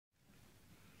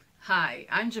Hi,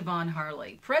 I'm Javon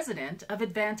Harley, President of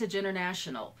Advantage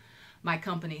International. My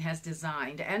company has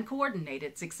designed and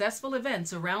coordinated successful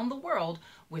events around the world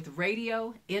with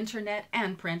radio, internet,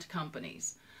 and print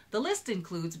companies. The list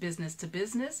includes business to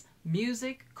business,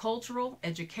 music, cultural,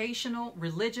 educational,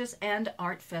 religious, and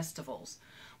art festivals.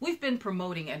 We've been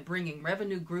promoting and bringing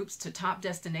revenue groups to top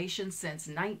destinations since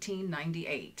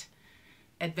 1998.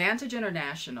 Advantage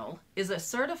International is a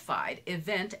certified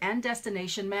event and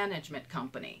destination management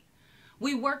company.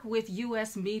 We work with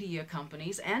U.S. media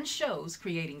companies and shows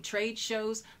creating trade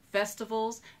shows,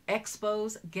 festivals,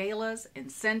 expos, galas,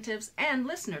 incentives, and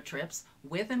listener trips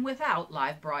with and without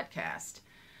live broadcast.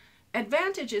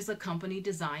 Advantage is a company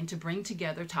designed to bring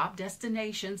together top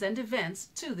destinations and events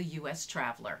to the U.S.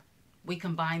 traveler. We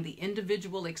combine the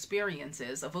individual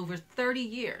experiences of over 30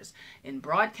 years in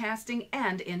broadcasting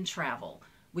and in travel.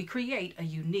 We create a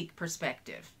unique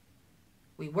perspective.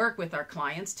 We work with our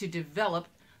clients to develop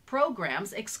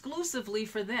programs exclusively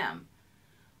for them.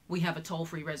 We have a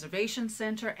toll-free reservation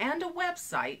center and a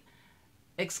website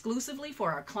exclusively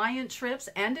for our client trips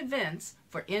and events,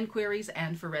 for inquiries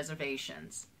and for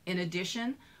reservations. In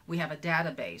addition, we have a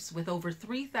database with over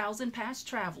 3,000 past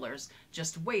travelers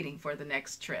just waiting for the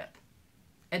next trip.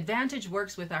 Advantage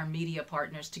works with our media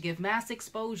partners to give mass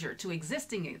exposure to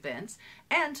existing events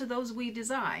and to those we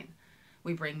design.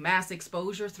 We bring mass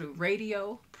exposure through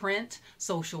radio, print,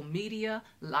 social media,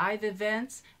 live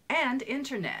events, and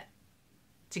internet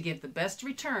to give the best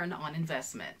return on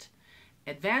investment.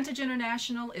 Advantage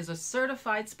International is a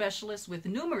certified specialist with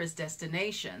numerous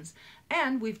destinations,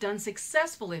 and we've done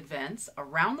successful events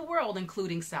around the world,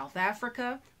 including South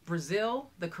Africa, Brazil,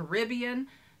 the Caribbean,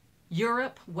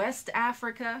 Europe, West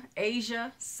Africa,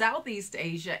 Asia, Southeast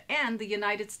Asia, and the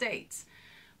United States.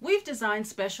 We've designed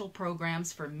special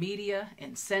programs for media,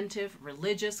 incentive,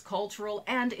 religious, cultural,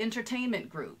 and entertainment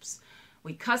groups.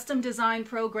 We custom design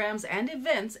programs and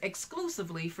events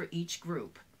exclusively for each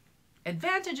group.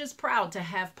 Advantage is proud to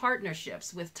have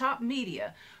partnerships with top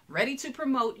media ready to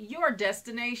promote your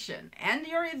destination and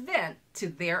your event to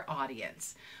their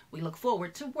audience. We look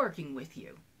forward to working with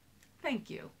you.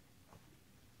 Thank you.